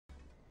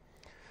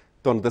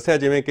ਤੁਹਾਨੂੰ ਦੱਸਿਆ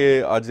ਜਿਵੇਂ ਕਿ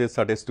ਅੱਜ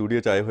ਸਾਡੇ ਸਟੂਡੀਓ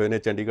 'ਚ ਆਏ ਹੋਏ ਨੇ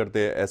ਚੰਡੀਗੜ੍ਹ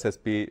ਦੇ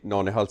SSP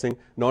ਨੌਨਿਹਾਲ ਸਿੰਘ।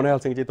 ਨੌਨਿਹਾਲ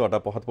ਸਿੰਘ ਜੀ, ਤੁਹਾਡਾ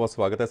ਬਹੁਤ-ਬਹੁਤ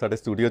ਸਵਾਗਤ ਹੈ ਸਾਡੇ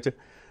ਸਟੂਡੀਓ 'ਚ।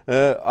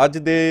 ਅੱਜ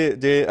ਦੇ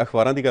ਜੇ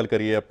ਅਖਬਾਰਾਂ ਦੀ ਗੱਲ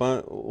ਕਰੀਏ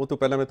ਆਪਾਂ, ਉਹ ਤੋਂ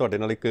ਪਹਿਲਾਂ ਮੈਂ ਤੁਹਾਡੇ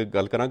ਨਾਲ ਇੱਕ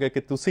ਗੱਲ ਕਰਾਂਗਾ ਕਿ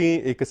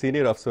ਤੁਸੀਂ ਇੱਕ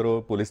ਸੀਨੀਅਰ ਅਫਸਰ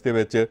ਹੋ ਪੁਲਿਸ ਦੇ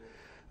ਵਿੱਚ।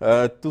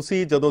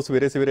 ਤੁਸੀਂ ਜਦੋਂ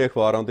ਸਵੇਰੇ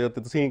ਅਖਬਾਰ ਆਉਂਦੇ ਹੋ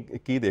ਤਾਂ ਤੁਸੀਂ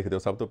ਕੀ ਦੇਖਦੇ ਹੋ?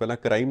 ਸਭ ਤੋਂ ਪਹਿਲਾਂ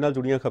ਕ੍ਰਾਈਮ ਨਾਲ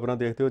ਜੁੜੀਆਂ ਖਬਰਾਂ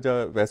ਦੇਖਦੇ ਹੋ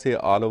ਜਾਂ ਵੈਸੇ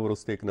ਆਲ ਓਵਰ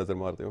ਉਸ 'ਤੇ ਇੱਕ ਨਜ਼ਰ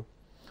ਮਾਰਦੇ ਹੋ?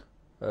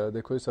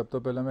 देखो जी, सब तो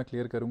पहला मैं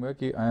क्लीयर करूँगा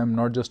कि I am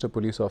not just a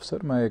police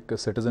officer, मैं एक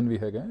सिटीजन भी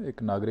हैगा,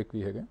 एक नागरिक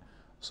भी हैगा।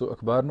 सो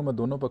अखबार ਨੂੰ ਮੈਂ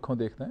ਦੋਨੋਂ ਪੱਖੋਂ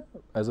ਦੇਖਦਾ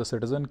ਐਜ਼ ਅ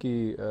ਸਿਟੀਜ਼ਨ ਕਿ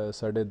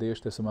ਸਾਡੇ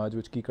ਦੇਸ਼ ਤੇ ਸਮਾਜ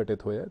ਵਿੱਚ ਕੀ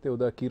ਘਟਿਤ ਹੋਇਆ ਤੇ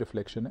ਉਹਦਾ ਕੀ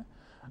ਰਿਫਲੈਕਸ਼ਨ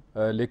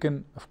ਹੈ।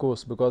 ਲੇਕਿਨ ਆਫ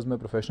ਕੋਰਸ ਬਿਕੋਜ਼ ਮੈਂ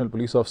ਪ੍ਰੋਫੈਸ਼ਨਲ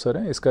ਪੁਲਿਸ ਆਫਿਸਰ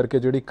ਹਾਂ, ਇਸ ਕਰਕੇ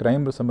ਜਿਹੜੀ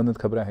ਕ੍ਰਾਈਮ ਸੰਬੰਧਿਤ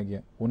ਖਬਰਾਂ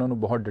ਹੈਗੀਆਂ ਉਹਨਾਂ ਨੂੰ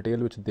ਬਹੁਤ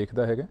ਡਿਟੇਲ ਵਿੱਚ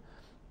ਦੇਖਦਾ ਹੈਗਾ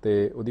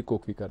ਤੇ ਉਹਦੀ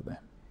ਕੋਕ ਵੀ ਕਰਦਾ ਹੈ।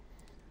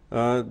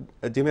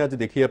 ਜਿਵੇਂ ਅੱਜ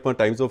ਦੇਖੀਏ ਆਪਾਂ,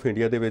 ਟਾਈਮਜ਼ ਆਫ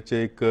ਇੰਡੀਆ ਦੇ ਵਿੱਚ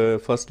ਇੱਕ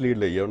ਫਸਟ ਲੀਡ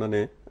ਲਈ ਹੈ ਉਹਨਾਂ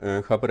ਨੇ।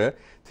 ਖਬਰ ਹੈ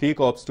 3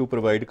 cops to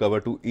provide cover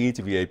to each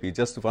VIP,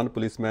 just one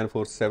policeman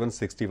for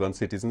 761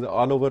 citizens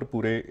all over.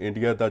 ਪੂਰੇ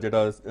ਇੰਡੀਆ ਦਾ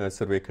ਜਿਹੜਾ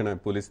ਸਰਵੇਖਣ ਹੈ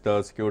ਪੁਲਿਸ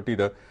ਦਾ, ਸਿਕਿਉਰਿਟੀ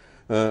ਦਾ,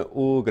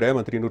 ਉਹ ਗ੍ਰਹਿ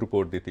ਮੰਤਰੀ ਨੂੰ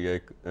ਰਿਪੋਰਟ ਦਿੱਤੀ ਹੈ,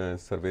 ਇੱਕ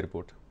survey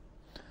report.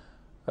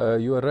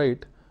 You are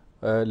right,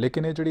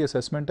 ਲੇਕਿਨ ਇਹ ਜਿਹੜੀ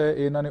ਅਸੈਸਮੈਂਟ ਹੈ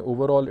ਇਹਨਾਂ ਨੇ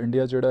ਓਵਰਆਲ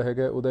ਇੰਡੀਆ ਜਿਹੜਾ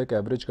ਹੈਗਾ ਉਹਦਾ ਇੱਕ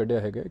ਐਵਰੇਜ ਕੱਢਿਆ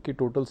ਹੈਗਾ ਕਿ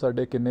ਟੋਟਲ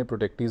ਸਾਡੇ ਕਿੰਨੇ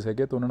ਪ੍ਰੋਟੈਕਟੀਵਸ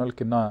ਹੈਗੇ ਤੇ ਉਹਨਾਂ ਨਾਲ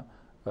ਕਿੰਨਾ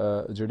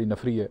ਜਿਹੜੀ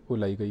ਨਫਰੀ ਹੈ ਉਹ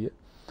ਲਾਈ ਗਈ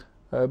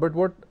ਹੈ। ਬਟ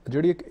ਵਾਟ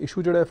ਜਿਹੜੀ ਇੱਕ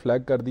ਇਸ਼ੂ ਜਿਹੜਾ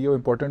ਫਲੈਗ ਕਰਦੀ ਹੈ, ਉਹ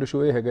ਇੰਪੋਰਟੈਂਟ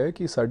ਇਸ਼ੂ ਇਹ ਹੈਗਾ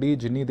ਕਿ ਸਾਡੀ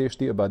ਜਿੰਨੀ ਦੇਸ਼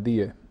ਦੀ ਆਬਾਦੀ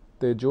ਹੈ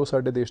ਅਤੇ ਜੋ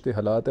ਸਾਡੇ ਦੇਸ਼ ਦੇ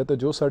ਹਾਲਾਤ ਹੈ ਅਤੇ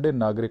ਜੋ ਸਾਡੇ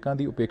ਨਾਗਰਿਕਾਂ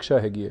ਦੀ ਉਪੇਖਾ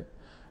ਹੈਗੀ ਹੈ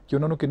ਕਿ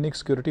ਉਹਨਾਂ ਨੂੰ ਕਿੰਨੀ ਕੁ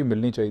ਸਿਕਿਉਰਿਟੀ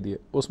ਮਿਲਣੀ ਚਾਹੀਦੀ ਹੈ,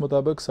 ਉਸ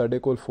ਮੁਤਾਬਕ ਸਾਡੇ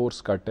ਕੋਲ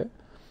ਫੋਰਸ ਘੱਟ ਹੈ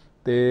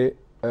ਅਤੇ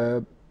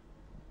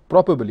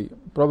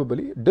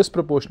ਪ੍ਰੋਬੇਬਲੀ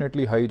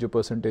ਡਿਸਪ੍ਰੋਪੋਰਸ਼ਨੇਟਲੀ ਹਾਈ ਜੋ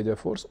ਪਰਸੈਂਟੇਜ ਹੈ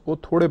ਫੋਰਸ, ਉਹ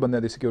ਥੋੜ੍ਹੇ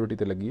ਬੰਦਿਆਂ ਦੀ ਸਿਕਿਉਰਿਟੀ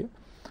 'ਤੇ ਲੱਗੀ ਹੈ।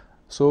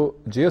 ਸੋ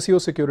ਜੇ ਅਸੀਂ ਉਹ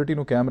ਸਿਕਿਉਰਿਟੀ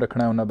ਨੂੰ ਕਾਇਮ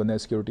ਰੱਖਣਾ ਹੈ, ਉਹਨਾਂ ਬੰਦਿਆਂ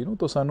ਦੀ ਸਿਕਿਉਰਿਟੀ ਨੂੰ,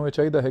 ਤਾਂ ਸਾਨੂੰ ਇਹ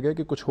ਚਾਹੀਦਾ ਹੈਗਾ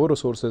ਕਿ ਕੁਛ ਹੋਰ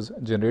ਰਿਸੋਰਸਿਸ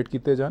ਜਨਰੇਟ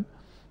ਕੀਤੇ ਜਾਣ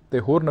ਅਤੇ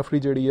ਹੋਰ ਨਫਰੀ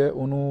ਜਿਹੜੀ ਹੈ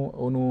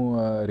ਉਹਨੂੰ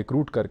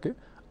ਰਿਕਰੂਟ ਕਰਕੇ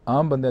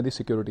ਆਮ ਬੰਦਿਆਂ ਦੀ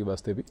ਸਿਕਿਉਰਿਟੀ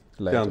ਵਾਸਤੇ ਵੀ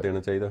ਧਿਆਨ ਦੇਣਾ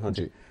ਚਾਹੀਦਾ।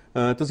 ਹਾਂਜੀ,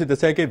 ਤੁਸੀਂ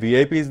ਦੱਸਿਆ ਕਿ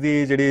VIPs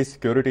ਦੀ ਜਿਹੜੀ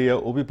ਸਿਕਿਉਰਿਟੀ ਹੈ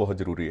ਉਹ ਵੀ ਬਹੁਤ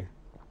ਜ਼ਰੂਰੀ ਹੈ,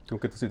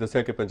 ਕਿਉਂਕਿ ਤੁਸੀਂ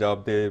ਦੱਸਿਆ ਕਿ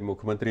ਪੰਜਾਬ ਦੇ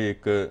ਮੁੱਖ ਮੰਤਰੀ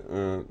ਇੱਕ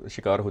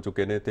ਸ਼ਿਕਾਰ ਹੋ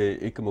ਚੁੱਕੇ ਨੇ ਅਤੇ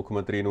ਇੱਕ ਮੁੱਖ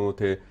ਮੰਤਰੀ ਨੂੰ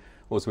ਉੱਥੇ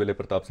ਉਸ ਵੇਲੇ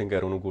ਪ੍ਰਤਾਪ ਸਿੰਘ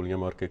ਗਹਿਰੋਂ ਨੂੰ ਗੋਲੀਆਂ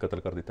ਮਾਰ ਕੇ ਕਤਲ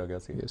ਕਰ ਦਿੱਤਾ ਗਿਆ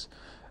ਸੀ।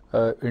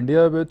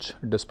 ਇੰਡੀਆ ਵਿੱਚ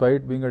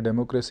despite being a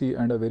democracy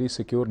and a very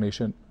secure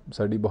nation,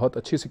 ਸਾਡੀ ਬਹੁਤ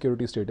ਅੱਛੀ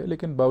ਸਿਕਿਉਰਿਟੀ ਸਟੇਟ ਹੈ,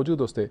 ਲੇਕਿਨ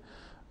ਬਾਵਜੂਦ ਉਸ 'ਤੇ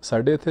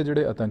ਸਾਡੇ ਇੱਥੇ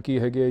ਜਿਹੜੇ ਆਤੰਕੀ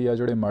ਹੈਗੇ ਜਾਂ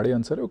ਜਿਹੜੇ ਮਾੜੇ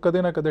ਅਨਸਰ ਉਹ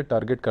ਕਦੇ ਨਾ ਕਦੇ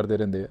ਟਾਰਗੇਟ ਕਰਦੇ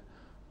ਰਹਿੰਦੇ ਆ।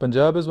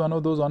 Punjab is one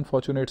of those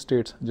unfortunate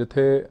status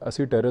ਜਿੱਥੇ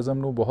ਅਸੀਂ ਟੈਰਰਿਜ਼ਮ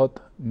ਨੂੰ ਬਹੁਤ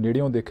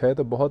ਨੇੜਿਓਂ ਦੇਖਿਆ ਹੈ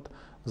ਅਤੇ ਬਹੁਤ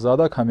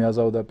ਜ਼ਿਆਦਾ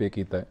ਖਾਮਿਆਜ਼ਾ ਉਹਦਾ ਪੇ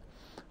ਕੀਤਾ ਹੈ।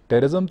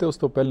 ਟੈਰਰਿਜ਼ਮ ਅਤੇ ਉਸ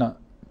ਤੋਂ ਪਹਿਲਾਂ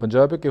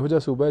ਪੰਜਾਬ ਇੱਕ ਇਹੋ ਜਿਹਾ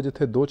ਸੂਬਾ ਹੈ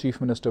ਜਿੱਥੇ 2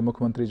 ਚੀਫ ਮਿਨਿਸਟਰ,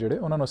 ਮੁੱਖ ਮੰਤਰੀ ਜਿਹੜੇ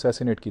ਉਹਨਾਂ ਨੂੰ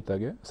ਅਸੈਸੀਨੇਟ ਕੀਤਾ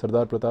ਗਿਆ।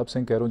 ਸਰਦਾਰ ਪ੍ਰਤਾਪ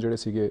ਸਿੰਘ ਗਹਿਰੋਂ ਜਿਹੜੇ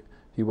ਸੀਗੇ,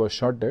 ਹੀ ਵਾਜ਼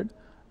ਸ਼ਾਟ ਡੈਡ,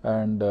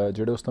 ਐਂਡ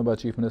ਜਿਹੜੇ ਉਸ ਤੋਂ ਬਾਅਦ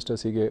ਚੀਫ ਮਿਨਿਸਟਰ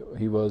ਸੀਗੇ,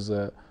 ਹੀ ਵਾਜ਼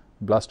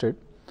ਬਲਾਸਟਡ।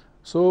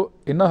 ਸੋ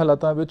ਇਹਨਾਂ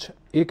ਹਾਲਾਤਾਂ ਵਿੱਚ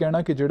ਇਹ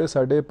ਕਹਿਣਾ ਕਿ ਜਿਹੜੇ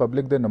ਸਾਡੇ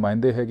ਪਬਲਿਕ ਦੇ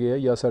ਨੁਮਾਇੰਦੇ ਹੈਗੇ ਆ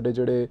ਜਾਂ ਸਾਡੇ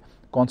ਜਿਹੜੇ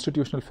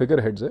ਕੌਨਸਟੀਟਿਊਸ਼ਨਲ ਫਿਗਰ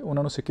ਹੈਡਸ ਹੈ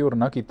ਉਹਨਾਂ ਨੂੰ ਸਿਕਿਉਰ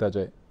ਨਾ ਕੀਤਾ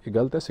ਜਾਏ, ਇਹ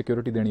ਗਲਤ ਹੈ।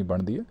 ਸਿਕਿਉਰਿਟੀ ਦੇਣੀ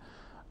ਬਣਦੀ ਹੈ,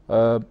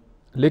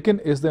 ਲੇਕਿਨ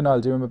ਇਸ ਦੇ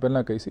ਨਾਲ ਜਿਵੇਂ ਮੈਂ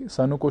ਪਹਿਲਾਂ ਕਹੀ ਸੀ,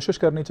 ਸਾਨੂੰ ਕੋਸ਼ਿਸ਼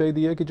ਕਰਨੀ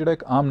ਚਾਹੀਦੀ ਹੈ ਕਿ ਜਿਹੜਾ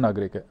ਇੱਕ ਆਮ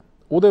ਨਾਗਰਿਕ ਹੈ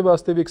ਉਹਦੇ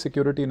ਵਾਸਤੇ ਵੀ ਇੱਕ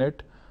ਸਿਕਿਉਰਿਟੀ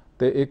ਨੈਟ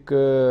ਅਤੇ ਇੱਕ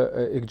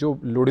ਜੋ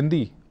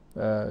ਲੋੜੀਂਦੀ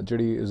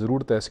ਜਿਹੜੀ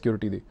ਜ਼ਰੂਰਤ ਹੈ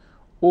ਸਿਕਿਉਰਿਟੀ ਦੀ,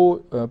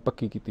 ਉਹ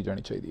ਪੱਕੀ ਕੀਤੀ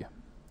ਜਾਣੀ ਚਾਹੀਦੀ ਹੈ।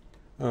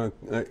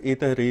 ਇਹ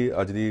ਤਾਂ ਰਹੀ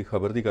ਅੱਜ ਦੀ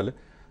ਖਬਰ ਦੀ ਗੱਲ।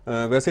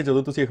 ਵੈਸੇ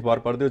ਜਦੋਂ ਤੁਸੀਂ ਅਖਬਾਰ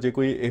ਪੜ੍ਹਦੇ ਹੋ, ਜੇ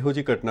ਕੋਈ ਇਹੋ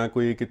ਜਿਹੀ ਘਟਨਾ,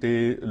 ਕੋਈ ਕਿਤੇ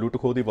ਲੁੱਟ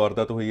ਖੋਹ ਦੀ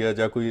ਵਾਰਦਾਤ ਹੋਈ ਹੈ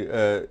ਜਾਂ ਕੋਈ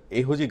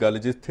ਇਹੋ ਜਿਹੀ ਗੱਲ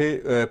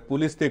ਜਿੱਥੇ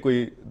ਪੁਲਿਸ 'ਤੇ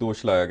ਕੋਈ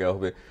ਦੋਸ਼ ਲਾਇਆ ਗਿਆ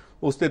ਹੋਵੇ,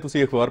 ਉਸ 'ਤੇ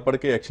ਤੁਸੀਂ ਅਖਬਾਰ ਪੜ੍ਹ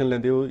ਕੇ ਐਕਸ਼ਨ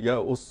ਲੈਂਦੇ ਹੋ ਜਾਂ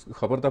ਉਸ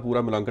ਖਬਰ ਦਾ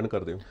ਪੂਰਾ ਮੁਲਾਂਕਣ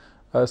ਕਰਦੇ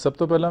ਹੋ? ਸਭ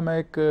ਤੋਂ ਪਹਿਲਾਂ ਮੈਂ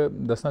ਇੱਕ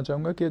ਦੱਸਣਾ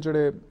ਚਾਹੂੰਗਾ ਕਿ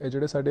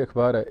ਜਿਹੜੇ ਸਾਡੇ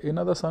ਅਖਬਾਰ ਹੈ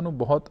ਇਹਨਾਂ ਦਾ ਸਾਨੂੰ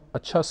ਬਹੁਤ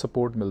ਅੱਛਾ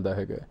ਸਪੋਰਟ ਮਿਲਦਾ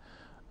ਹੈਗਾ।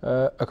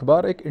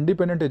 ਅਖਬਾਰ ਇੱਕ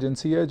ਇੰਡੀਪੈਂਡੈਂਟ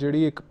ਏਜੰਸੀ ਹੈ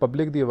ਜਿਹੜੀ ਇੱਕ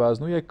ਪਬਲਿਕ ਦੀ ਆਵਾਜ਼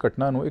ਨੂੰ ਜਾਂ ਇੱਕ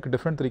ਘਟਨਾ ਨੂੰ ਇੱਕ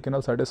ਡਿਫਰੈਂਟ ਤਰੀਕੇ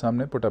ਨਾਲ ਸਾਡੇ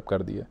ਸਾਹਮਣੇ ਪੁੱਟ ਅਪ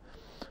ਕਰਦੀ ਹੈ।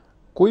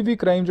 ਕੋਈ ਵੀ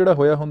ਕ੍ਰਾਈਮ ਜਿਹੜਾ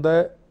ਹੋਇਆ ਹੁੰਦਾ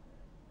ਹੈ,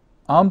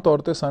 ਆਮ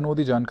ਤੌਰ 'ਤੇ ਸਾਨੂੰ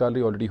ਉਹਦੀ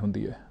ਜਾਣਕਾਰੀ ਆਲਰੇਡੀ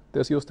ਹੁੰਦੀ ਹੈ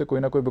ਅਤੇ ਅਸੀਂ ਉਸ 'ਤੇ ਕੋਈ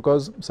ਨਾ ਕੋਈ,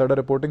 ਬਿਕੋਜ਼ ਸਾਡਾ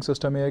ਰਿਪੋਰਟਿੰਗ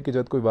ਸਿਸਟਮ ਇਹ ਹੈ ਕਿ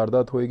ਜਦ ਕੋਈ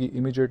ਵਾਰਦਾਤ ਹੋਏਗੀ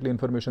ਇਮੀਡੀਏਟਲੀ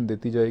ਇਨਫੋਰਮੇਸ਼ਨ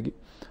ਦਿੱਤੀ ਜਾਏਗੀ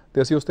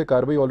ਅਤੇ ਅਸੀਂ ਉਸ 'ਤੇ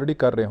ਕਾਰਵਾਈ ਆਲਰੇਡੀ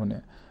ਕਰ ਰਹੇ ਹੁੰਦੇ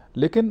ਹਾਂ।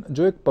 ਲੇਕਿਨ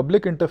ਜੋ ਇੱਕ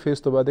ਪਬਲਿਕ ਇੰਟਰਫੇਸ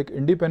ਤੋਂ ਬਾਅਦ ਇੱਕ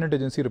ਇੰਡੀਪੈਂਡੈਂਟ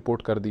ਏਜੰਸੀ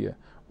ਰਿਪੋਰਟ ਕਰਦੀ ਹੈ,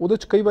 ਉਹਦੇ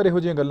 'ਚ ਕਈ ਵਾਰ ਇਹੋ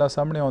ਜਿਹੀਆਂ ਗੱਲਾਂ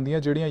ਸਾਹਮਣੇ ਆਉਂਦੀਆਂ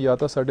ਜਿਹੜੀਆਂ ਜਾਂ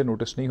ਤਾਂ ਸਾਡੇ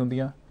ਨੋਟਿਸ ਨਹੀਂ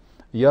ਹੁੰਦੀਆਂ,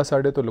 ਜਾਂ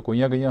ਸਾਡੇ ਤੋਂ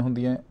ਲੁਕੋਈਆਂ ਗਈਆਂ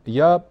ਹੁੰਦੀਆਂ,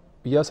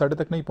 ਜਾਂ ਸਾਡੇ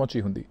ਤੱਕ ਨਹੀਂ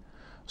ਪਹੁੰਚੀ ਹੁੰਦੀ।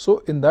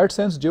 ਸੋ ਇਨ ਦੈਟ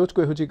ਸੈਂਸ ਜੇ ਉਹ 'ਚ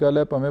ਕੋਈ ਇਹੋ ਜਿਹੀ ਗੱਲ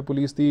ਹੈ, ਭਾਵੇਂ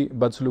ਪੁਲਿਸ ਦੀ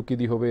ਬਦਸਲੂਕੀ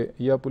ਦੀ ਹੋਵੇ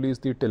ਜਾਂ ਪੁਲਿਸ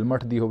ਦੀ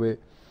ਢਿਲਮਠ ਦੀ ਹੋਵੇ,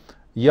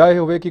 ਜਾਂ ਇਹ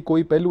ਹੋਵੇ ਕਿ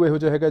ਕੋਈ ਪਹਿਲੂ ਇਹੋ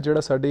ਜਿਹਾ ਹੈਗਾ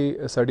ਜਿਹੜਾ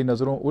ਸਾਡੀ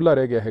ਨਜ਼ਰੋਂ ਉਲਾ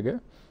ਰਹਿ ਗਿਆ ਹੈਗਾ,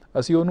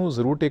 ਅਸੀਂ ਉਹਨੂੰ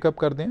ਜ਼ਰੂਰ ਟੇਕਅਪ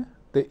ਕਰਦੇ ਹਾਂ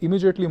ਅਤੇ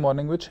ਇਮੀਡੀਏਟਲੀ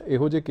ਮਾਰਨਿੰਗ ਵਿੱਚ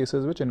ਇਹੋ ਜਿਹੇ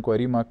ਕੇਸਿਸ ਵਿੱਚ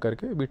ਇਨਕੁਆਇਰੀ ਮਾਰਕ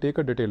ਕਰਕੇ ਵੀ ਟੇਕ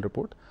ਅ ਡਿਟੇਲ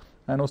ਰਿਪੋਰਟ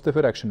ਐਂਡ ਉਸ 'ਤੇ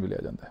ਫਿਰ ਐਕਸ਼ਨ ਵੀ ਲਿਆ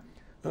ਜਾਂਦਾ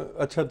ਹੈ।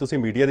 ਅੱਛਾ, ਤੁਸੀਂ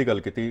ਮੀਡੀਆ ਦੀ ਗੱਲ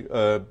ਕੀਤੀ।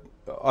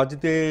 ਅੱਜ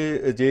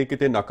ਦੇ ਜੇ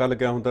ਕਿਤੇ ਨਾਕਾ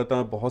ਲੱਗਿਆ ਹੁੰਦਾ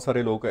ਤਾਂ ਬਹੁਤ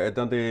ਸਾਰੇ ਲੋਕ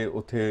ਇੱਦਾਂ ਦੇ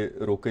ਉੱਥੇ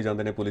ਰੋਕੇ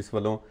ਜਾਂਦੇ ਨੇ ਪੁਲਿਸ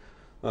ਵੱਲੋਂ,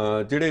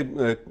 ਜਿਹੜੇ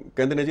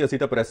ਕਹਿੰਦੇ ਨੇ ਜੀ ਅਸੀਂ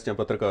ਤਾਂ ਪ੍ਰੈਸ 'ਚ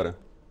ਪੱਤਰਕਾਰ ਹਾਂ।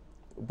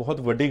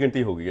 ਬਹੁਤ ਵੱਡੀ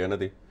ਗਿਣਤੀ ਹੋ ਗਈ ਹੈ ਇਹਨਾਂ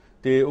ਦੀ,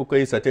 ਅਤੇ ਉਹ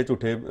ਕਈ ਸੱਚੇ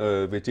ਝੂਠੇ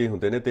ਵਿੱਚ ਹੀ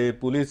ਹੁੰਦੇ ਨੇ ਅਤੇ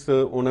ਪੁਲਿਸ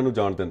ਉਹਨਾਂ ਨੂੰ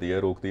ਜਾਣ ਦਿੰਦੀ ਹੈ,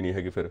 ਰੋਕਦੀ ਨਹੀਂ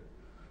ਹੈਗੀ ਫਿਰ।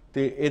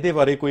 ਅਤੇ ਇਹਦੇ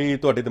ਬਾਰੇ ਕੋਈ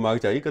ਤੁਹਾਡੇ ਦਿਮਾਗ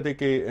 'ਚ ਆਈ ਕਦੇ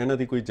ਕਿ ਇਹਨਾਂ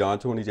ਦੀ ਕੋਈ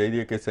ਜਾਂਚ ਹੋਣੀ ਚਾਹੀਦੀ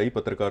ਹੈ ਕਿ ਸਹੀ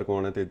ਪੱਤਰਕਾਰ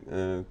ਕੌਣ ਹੈ ਅਤੇ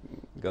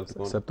ਗਲਤ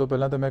ਕੌਣ? ਸਭ ਤੋਂ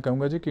ਪਹਿਲਾਂ ਤਾਂ ਮੈਂ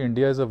ਕਹੂੰਗਾ ਜੀ ਕਿ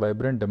India is a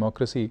vibrant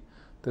democracy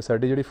ਅਤੇ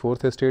ਸਾਡੀ ਜਿਹੜੀ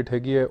 4th ਸਟੇਟ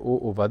ਹੈਗੀ ਹੈ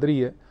ਉਹ ਵੱਧ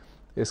ਰਹੀ ਹੈ।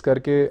 ਇਸ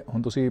ਕਰਕੇ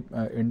ਹੁਣ ਤੁਸੀਂ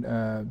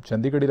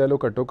ਚੰਡੀਗੜ੍ਹ ਲੈ ਲਓ,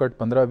 ਘੱਟੋ ਘੱਟ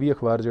 15-20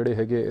 ਅਖਬਾਰ ਜਿਹੜੇ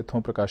ਹੈਗੇ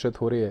ਇੱਥੋਂ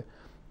ਪ੍ਰਕਾਸ਼ਿਤ ਹੋ ਰਹੇ ਹੈ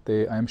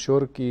ਅਤੇ ਆਈ ਐਮ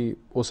ਸ਼ੋਰ ਕਿ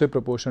ਉਸੇ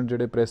ਪ੍ਰਪੋਰਸ਼ਨ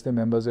ਜਿਹੜੇ ਪ੍ਰੈਸ ਦੇ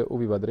ਮੈਂਬਰਸ ਹੈ ਉਹ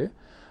ਵੀ ਵੱਧ ਰਹੇ।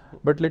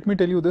 But let me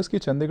tell you ਦਿਸ ਕਿ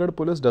Chandigarh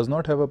police does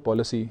not have a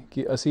policy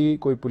ਕਿ ਅਸੀਂ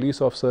ਕੋਈ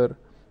ਪੁਲਿਸ ਅਫਸਰ,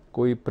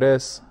 ਕੋਈ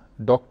ਪ੍ਰੈਸ,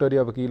 ਡਾਕਟਰ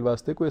ਜਾਂ ਵਕੀਲ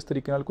ਵਾਸਤੇ ਕੋਈ ਇਸ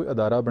ਤਰੀਕੇ ਨਾਲ ਕੋਈ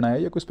ਅਦਾਰਾ ਬਣਾਇਆ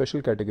ਜਾਂ ਕੋਈ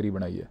ਸਪੈਸ਼ਲ ਕੈਟੇਗਰੀ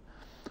ਬਣਾਈ ਹੈ।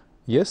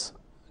 ਯੈਸ,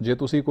 ਜੇ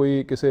ਤੁਸੀਂ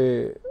ਕੋਈ ਕਿਸੇ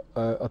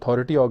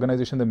ਅਥਾਰਟੀ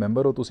ਆਰਗੇਨਾਈਜੇਸ਼ਨ ਦੇ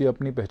ਮੈਂਬਰ ਹੋ, ਤੁਸੀਂ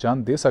ਆਪਣੀ ਪਹਿਚਾਣ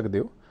ਦੇ ਸਕਦੇ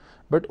ਹੋ,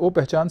 ਬਟ ਉਹ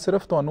ਪਹਿਚਾਣ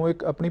ਸਿਰਫ ਤੁਹਾਨੂੰ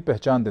ਇੱਕ ਆਪਣੀ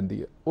ਪਹਿਚਾਣ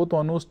ਦਿੰਦੀ ਹੈ, ਉਹ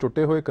ਤੁਹਾਨੂੰ ਉਸ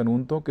ਟੁੱਟੇ ਹੋਏ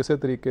ਕਾਨੂੰਨ ਤੋਂ ਕਿਸੇ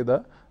ਤਰੀਕੇ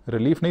ਦਾ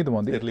ਰਿਲੀਫ ਨਹੀਂ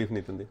ਦਿਵਾਉਂਦੀ।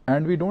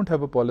 And we don't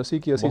have a policy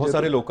ਕਿ ਅਸੀਂ ਬਹੁਤ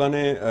ਸਾਰੇ ਲੋਕਾਂ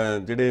ਨੇ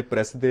ਜਿਹੜੇ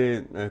ਪ੍ਰੈਸ ਦੇ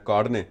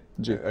ਕਾਰਡ ਨੇ,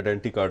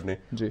 ਆਇਡੈਂਟੀ ਕਾਰਡ ਨੇ,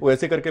 ਉਹ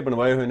ਐਸੇ ਕਰਕੇ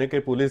ਬਣਵਾਏ ਹੋਏ ਨੇ ਕਿ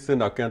ਪੁਲਿਸ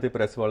ਨਾਕਿਆਂ ਤੇ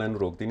ਪ੍ਰੈਸ ਵਾਲਿਆਂ ਨੂੰ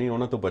ਰੋਕਦੀ ਨਹੀਂ,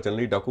 ਉਹਨਾਂ ਤੋਂ ਬਚਣ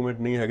ਲਈ ਡਾਕੂਮੈਂਟ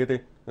ਨਹੀਂ ਹੈਗੇ ਤੇ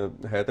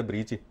ਹੈ ਤਾਂ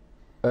ਬਰੀਚ ਹੀ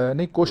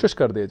ਨਹੀਂ। ਕੋਸ਼ਿਸ਼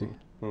ਕਰਦੇ ਜੀ,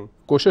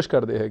 ਕੋਸ਼ਿਸ਼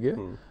ਕਰਦੇ ਹੈਗੇ।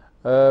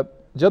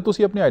 ਜਦ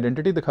ਤੁਸੀਂ ਆਪਣੀ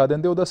ਆਈਡੈਂਟੀਟੀ ਦਿਖਾ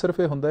ਦਿੰਦੇ ਹੋ, ਉਹਦਾ ਸਿਰਫ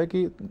ਇਹ ਹੁੰਦਾ ਹੈ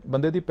ਕਿ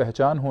ਬੰਦੇ ਦੀ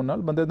ਪਹਿਚਾਣ ਹੋਣ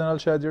ਨਾਲ ਬੰਦੇ ਦੇ ਨਾਲ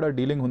ਸ਼ਾਇਦ ਜਿਹੜਾ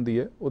ਡੀਲਿੰਗ ਹੁੰਦੀ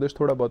ਹੈ ਉਹਦੇ 'ਚ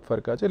ਥੋੜ੍ਹਾ ਬਹੁਤ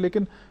ਫਰਕ ਆ ਜਾਏ,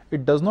 ਲੇਕਿਨ it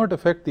does not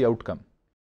affect the outcome.